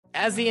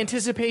As the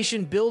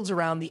anticipation builds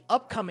around the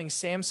upcoming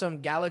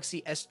Samsung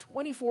Galaxy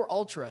S24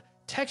 Ultra,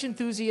 tech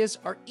enthusiasts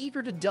are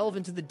eager to delve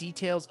into the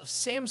details of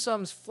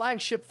Samsung's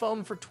flagship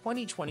phone for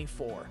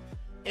 2024.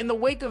 In the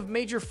wake of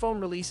major phone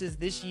releases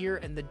this year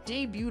and the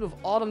debut of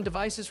autumn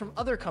devices from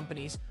other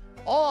companies,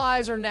 all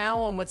eyes are now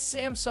on what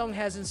Samsung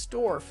has in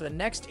store for the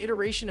next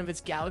iteration of its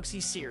Galaxy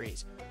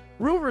series.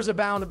 Rumors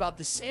abound about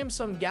the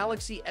Samsung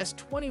Galaxy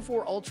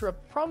S24 Ultra,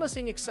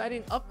 promising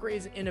exciting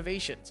upgrades and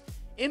innovations.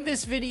 In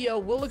this video,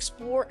 we'll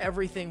explore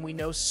everything we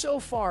know so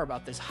far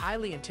about this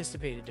highly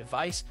anticipated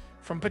device,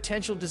 from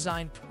potential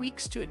design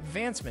tweaks to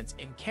advancements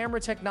in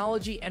camera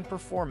technology and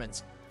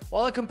performance.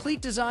 While a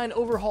complete design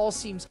overhaul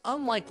seems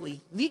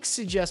unlikely, leaks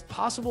suggest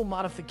possible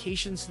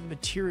modifications to the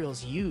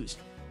materials used.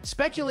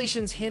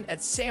 Speculations hint at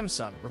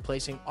Samsung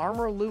replacing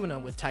armor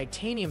aluminum with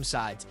titanium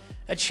sides,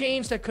 a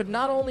change that could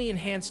not only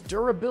enhance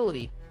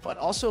durability, but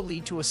also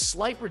lead to a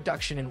slight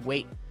reduction in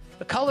weight.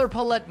 The color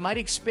palette might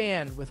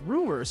expand, with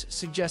rumors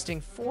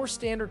suggesting 4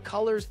 standard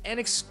colors and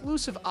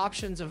exclusive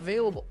options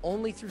available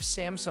only through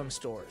Samsung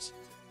stores.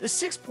 The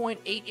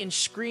 6.8-inch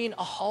screen,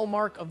 a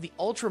hallmark of the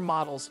Ultra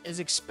models, is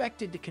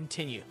expected to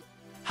continue.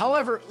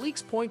 However,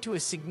 leaks point to a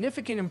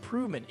significant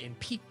improvement in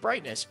peak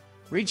brightness,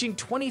 reaching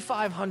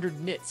 2500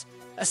 nits,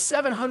 a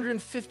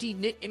 750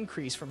 nit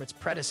increase from its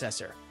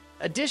predecessor.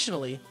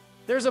 Additionally,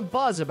 there's a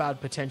buzz about a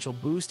potential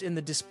boost in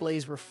the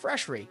display's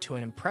refresh rate to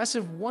an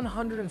impressive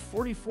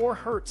 144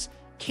 Hz,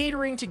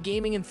 catering to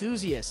gaming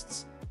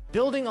enthusiasts.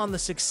 Building on the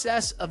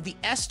success of the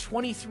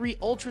S23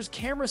 Ultra's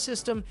camera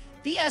system,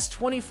 the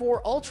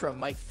S24 Ultra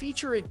might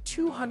feature a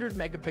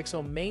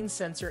 200-megapixel main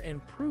sensor and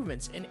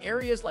improvements in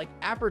areas like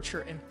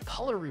aperture and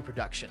color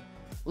reproduction.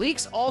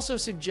 Leaks also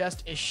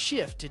suggest a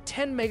shift to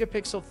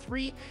 10-megapixel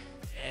 3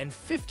 and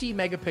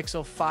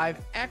 50-megapixel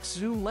 5x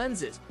zoom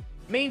lenses,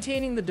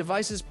 maintaining the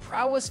device's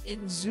prowess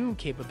in zoom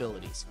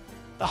capabilities.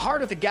 The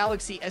heart of the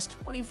Galaxy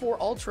S24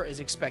 Ultra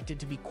is expected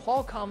to be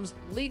Qualcomm's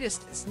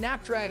latest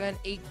Snapdragon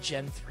 8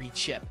 Gen 3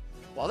 chip.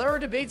 While there are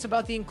debates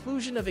about the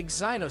inclusion of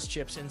Exynos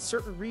chips in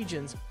certain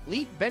regions,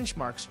 leaked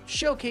benchmarks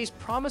showcase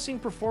promising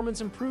performance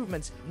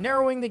improvements,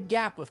 narrowing the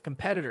gap with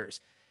competitors.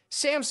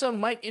 Samsung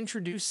might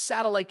introduce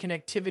satellite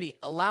connectivity,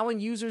 allowing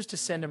users to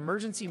send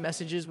emergency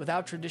messages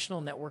without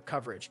traditional network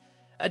coverage.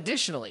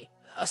 Additionally,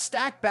 a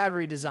stacked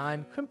battery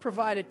design could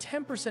provide a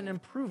 10%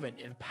 improvement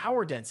in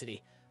power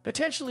density,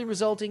 potentially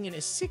resulting in a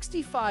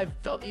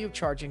 65W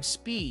charging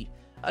speed,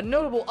 a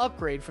notable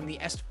upgrade from the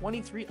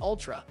S23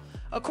 Ultra.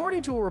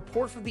 According to a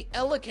report from the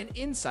Elec and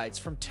insights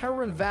from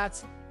Terran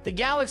Vats, the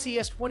Galaxy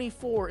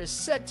S24 is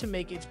set to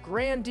make its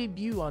grand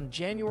debut on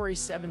January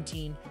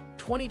 17,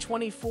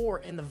 2024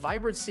 in the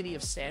vibrant city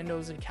of San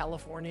Jose,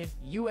 California,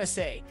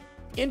 USA.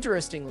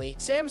 Interestingly,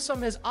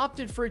 Samsung has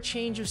opted for a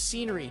change of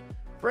scenery,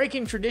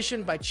 breaking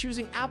tradition by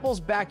choosing Apple's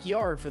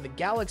backyard for the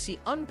Galaxy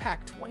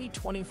Unpacked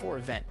 2024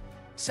 event.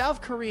 South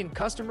Korean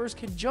customers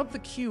can jump the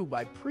queue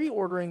by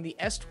pre-ordering the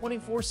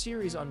S24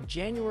 series on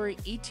January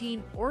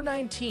 18 or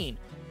 19,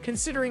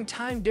 considering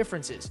time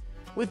differences,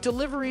 with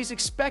deliveries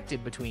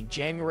expected between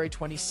January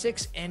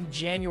 26 and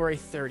January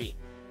 30.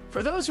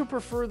 For those who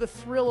prefer the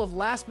thrill of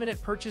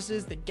last-minute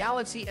purchases, the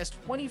Galaxy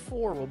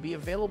S24 will be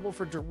available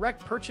for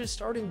direct purchase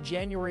starting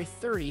January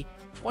 30,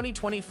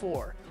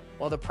 2024.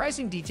 While the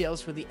pricing details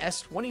for the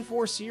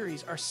S24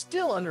 series are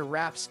still under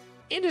wraps,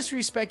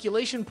 industry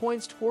speculation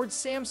points towards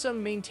Samsung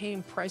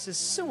maintaining prices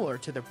similar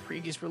to their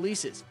previous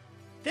releases.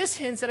 This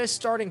hints at a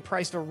starting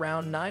price of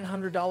around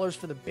 $900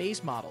 for the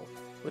base model,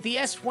 with the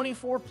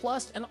S24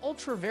 Plus and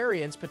Ultra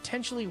variants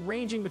potentially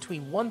ranging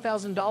between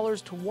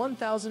 $1,000 to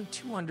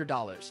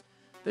 $1,200.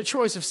 The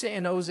choice of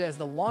San Jose as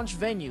the launch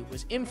venue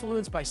was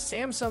influenced by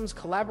Samsung's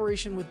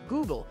collaboration with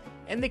Google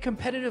and the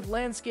competitive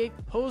landscape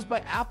posed by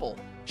Apple,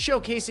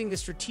 showcasing the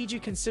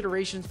strategic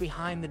considerations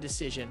behind the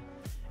decision.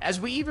 As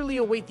we eagerly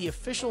await the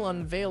official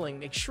unveiling,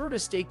 make sure to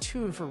stay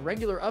tuned for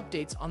regular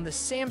updates on the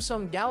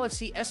Samsung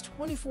Galaxy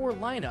S24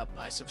 lineup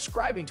by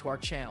subscribing to our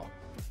channel.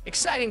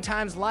 Exciting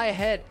times lie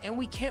ahead, and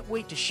we can't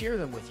wait to share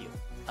them with you.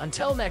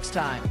 Until next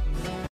time.